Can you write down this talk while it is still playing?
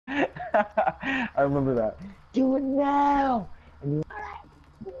I remember that. Do it now. And you...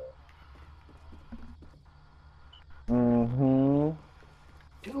 Mm-hmm.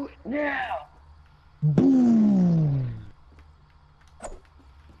 Do it now. Boom.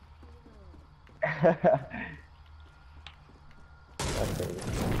 That's crazy.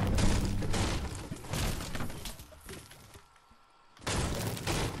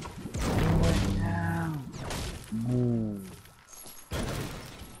 Do it now. Boom.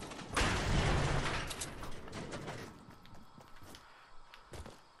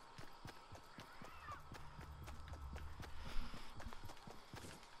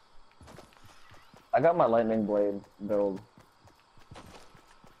 I got my lightning blade build.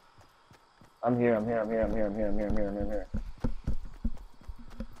 I'm here.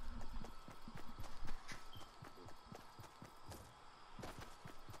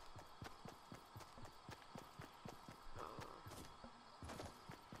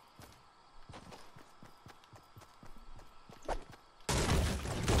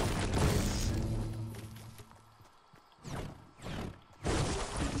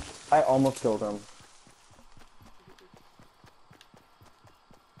 I almost killed him.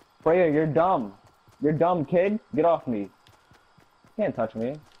 Freya, you're dumb. You're dumb, kid. Get off me. Can't touch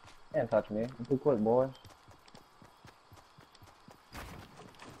me. Can't touch me. I'm too quick, boy.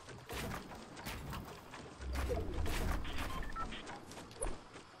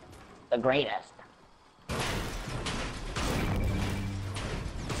 The greatest.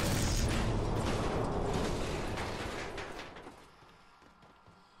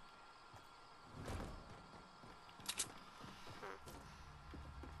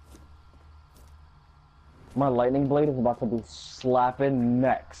 My lightning blade is about to be slapping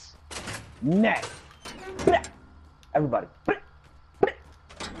necks. Neck! Everybody.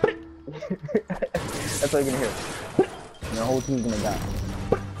 That's all you're gonna hear. And the whole team's gonna die.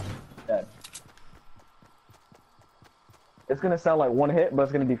 Dead. It's gonna sound like one hit, but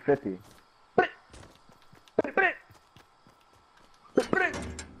it's gonna be 50.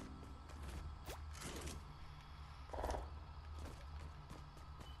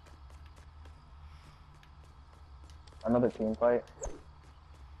 Another team fight.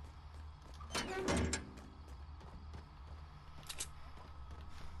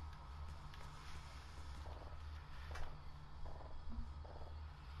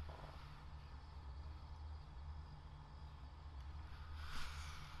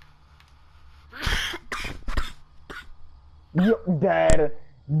 Yo, dead.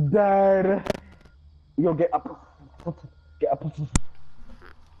 Yo, get up. Get up.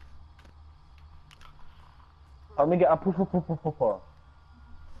 Help me get up.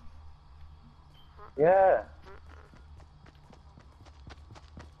 Yeah.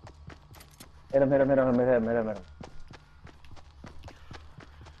 Hit him.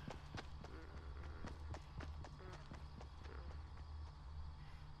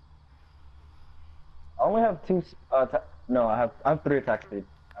 I only have two, no, I have 3 attack speed.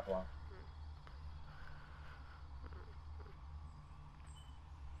 That's long.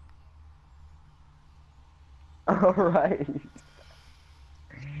 Alright.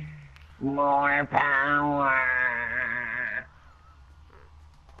 More power.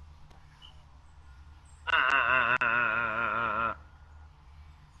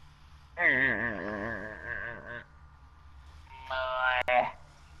 More.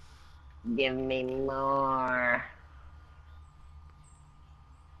 Give me more.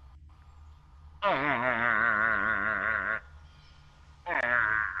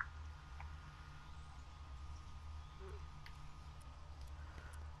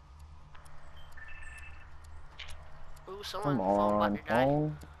 Ooh, someone Come on,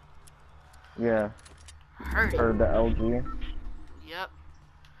 phone. Yeah. Heard the LG. Yep.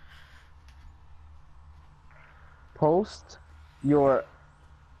 Post your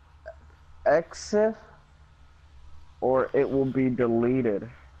exif or it will be deleted.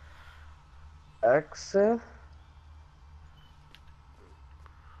 Exif?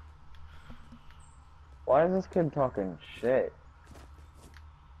 Why is this kid talking shit?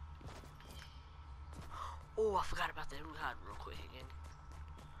 Oh, I forgot about that God real quick again.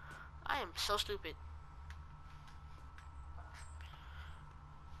 I am so stupid.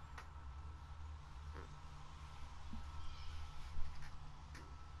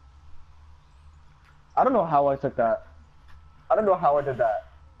 I don't know how I took that. I don't know how I did that.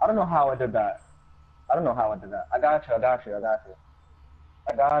 I don't know how I did that. I don't know how I did that. I got you.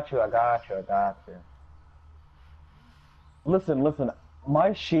 Listen.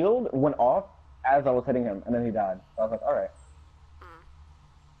 My shield went off as I was hitting him, and then he died. So I was like, alright.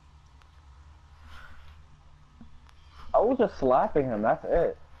 I was just slapping him, that's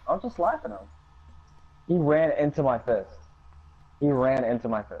it. I was just slapping him. He ran into my fist. He ran into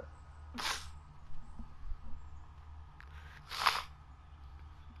my fist.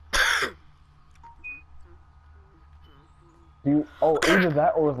 Oh, either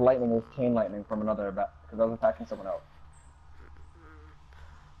that or it was lightning. It was chain lightning from another bat because I was attacking someone else.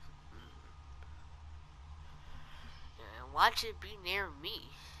 Yeah, watch it be near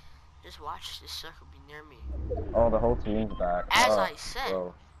me. Just watch this circle be near me. Oh, the whole team's back. As oh, I said,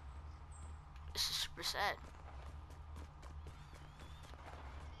 bro. this is super sad.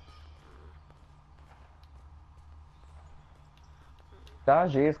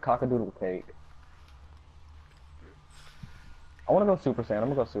 Daji's cockadoodle cake. I want to go Super Saiyan. I'm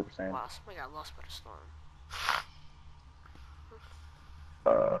gonna go Super Saiyan. Wow, somebody got lost by the storm.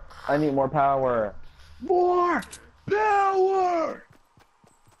 I need more power. More power.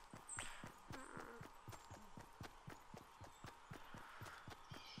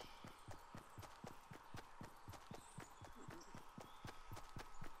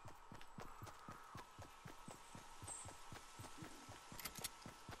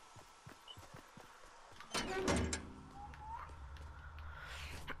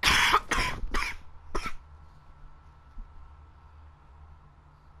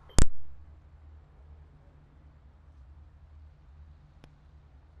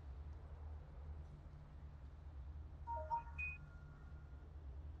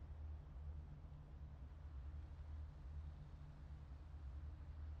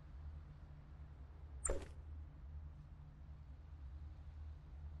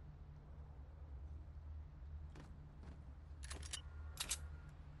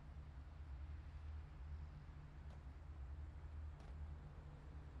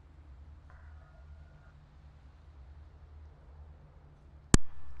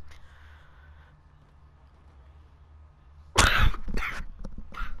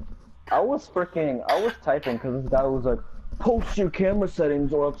 I was typing because this guy was like, post your camera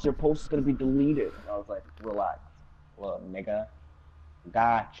settings or else your post is gonna be deleted. And I was like, relax. Look, nigga.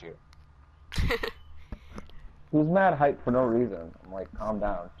 Got you. He was mad hype for no reason. I'm like, calm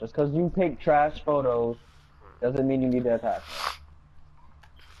down. Just because you take trash photos doesn't mean you need to attack me.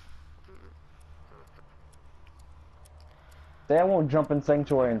 Say I won't jump in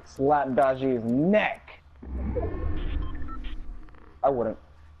Sanctuary and slap Daji's neck. I wouldn't.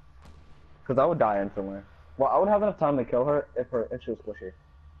 Because I would die instantly. Well, I would have enough time to kill her if she was squishy.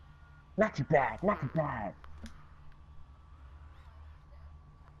 Not too bad, not too bad.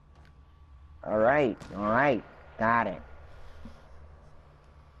 Alright, got it.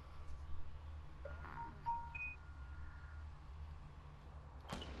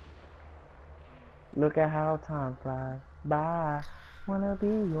 Look at how time flies by. Wanna be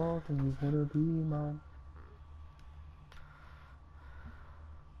yours and you wanna be mine.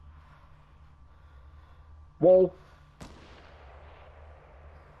 Whoa.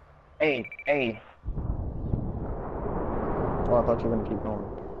 Hey. Oh, I thought you were gonna keep going.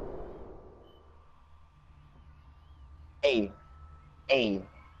 Hey.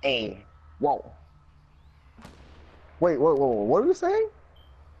 Whoa. Wait, whoa. What are you saying?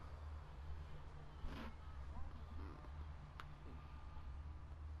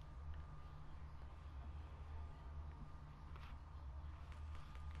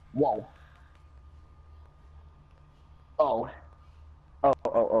 Whoa. Oh.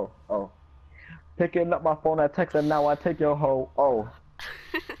 Picking up my phone, I texted, now I take your hoe. Oh.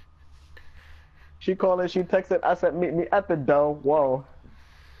 She called it, she texted, I said, meet me at the door. Whoa.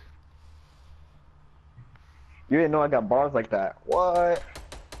 You didn't know I got bars like that. What?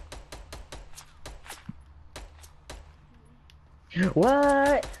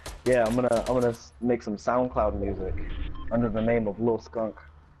 What? Yeah, I'm gonna make some SoundCloud music under the name of Lil Skunk.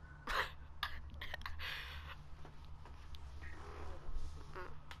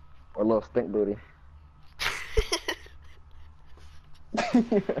 Or Lil Stink Booty.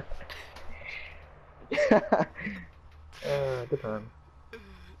 Good time.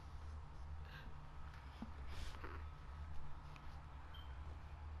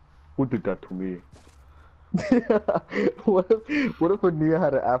 Who did that to me? What if Ania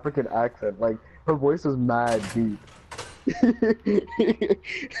had an African accent? Like, her voice is mad deep.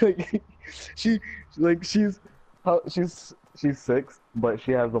 Like, she's 6, but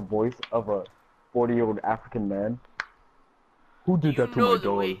she has the voice of a 40-year-old African man. Who did that to my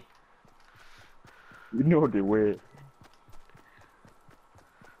dog? You know the way.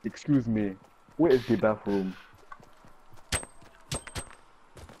 Excuse me. Where is the bathroom?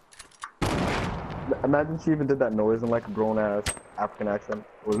 Imagine she even did that noise in like a grown-ass African accent.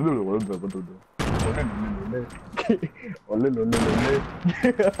 Ole lo le lo le.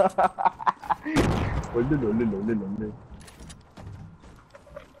 Ole lo le lo le lo le.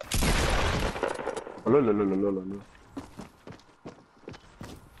 Ole lo lo lo lo lo lo.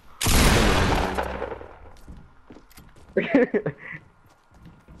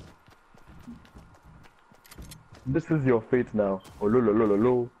 This is your fate now. Oh lo lo lo lo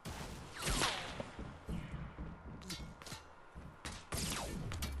lo.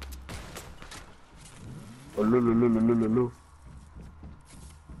 Oh lo lo lo lo lo lo lo.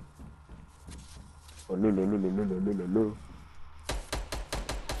 Oh lo lo lo lo lo lo lo lo.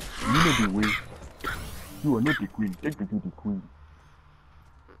 You know the way. You are not the queen. Take me to the queen.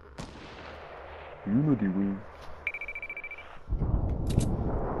 You know the way.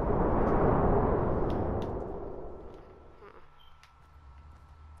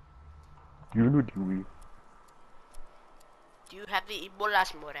 You know the way. Do you have the Ebola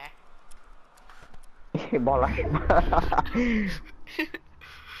more? Bola.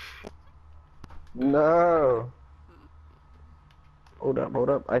 No. Hold up, hold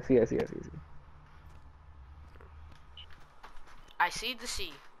up. I see. I see the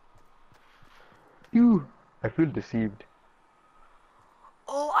sea. You. I feel deceived.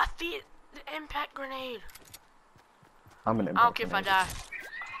 Oh, I feel the impact grenade. I'm an impact. I don't care if I die.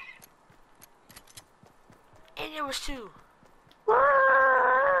 And there was two. Man,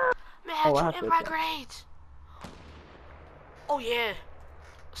 I had two impact grenades. Oh yeah.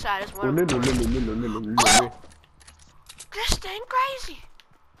 Sorry, that's one of them. Oh! This thing crazy.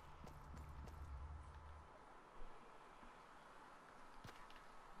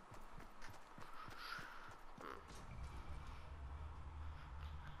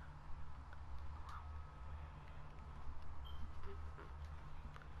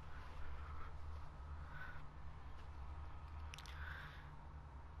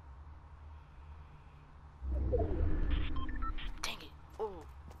 Dang it. Oh.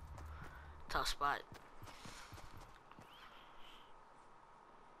 Tough spot.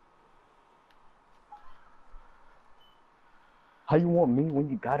 How you want me when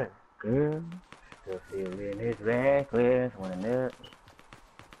you got it, girl? Still feeling it's reckless when it.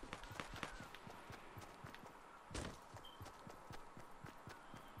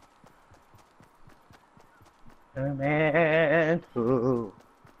 Mental.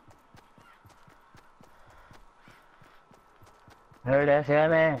 Heard that shit,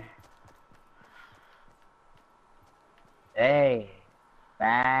 man. Hey,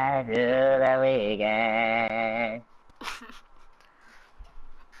 back to the weekend.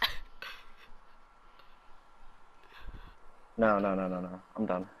 No. I'm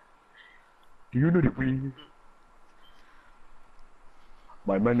done. Do you know the way?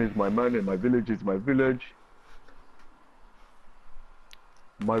 My man is my man and my village is my village.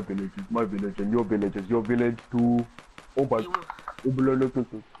 My village is my village and your village is your village too. Oh my.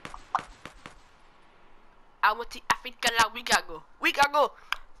 I want to Africa like we gotta go. We gotta go.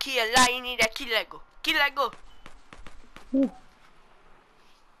 Kill a lion in that kill go. Kill go.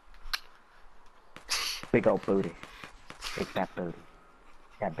 Big old booty. Big fat booty.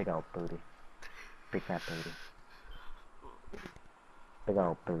 Got big old booty. Big fat booty. Big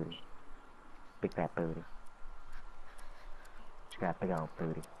old booty. Big fat booty. She got big old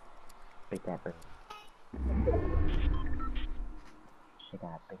booty. Big fat booty. She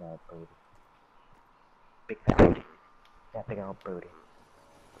got big old booty. Big fat booty. Got big old booty.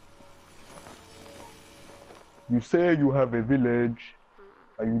 You say you have a village,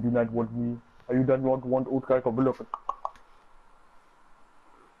 and you do not want me, and you do not want Utkar to village.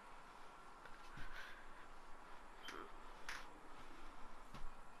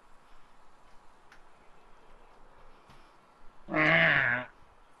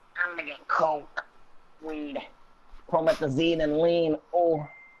 I'm gonna get coke, weed, promethazine, and lean. Oh,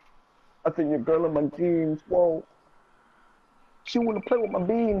 I think your girl in my jeans. Whoa, she wanna play with my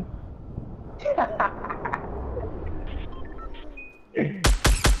bean.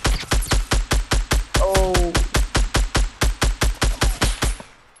 Oh.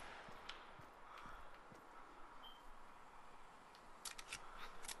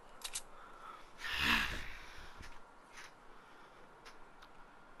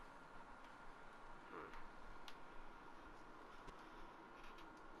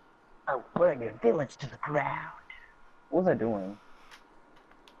 I'll burn your village to the ground. What was I doing?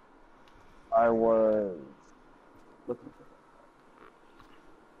 I was looking for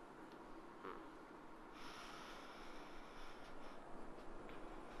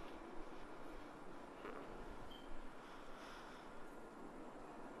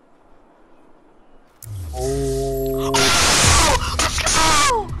Let's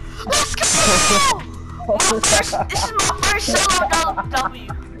go! Let's go! This is my first solo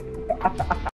W.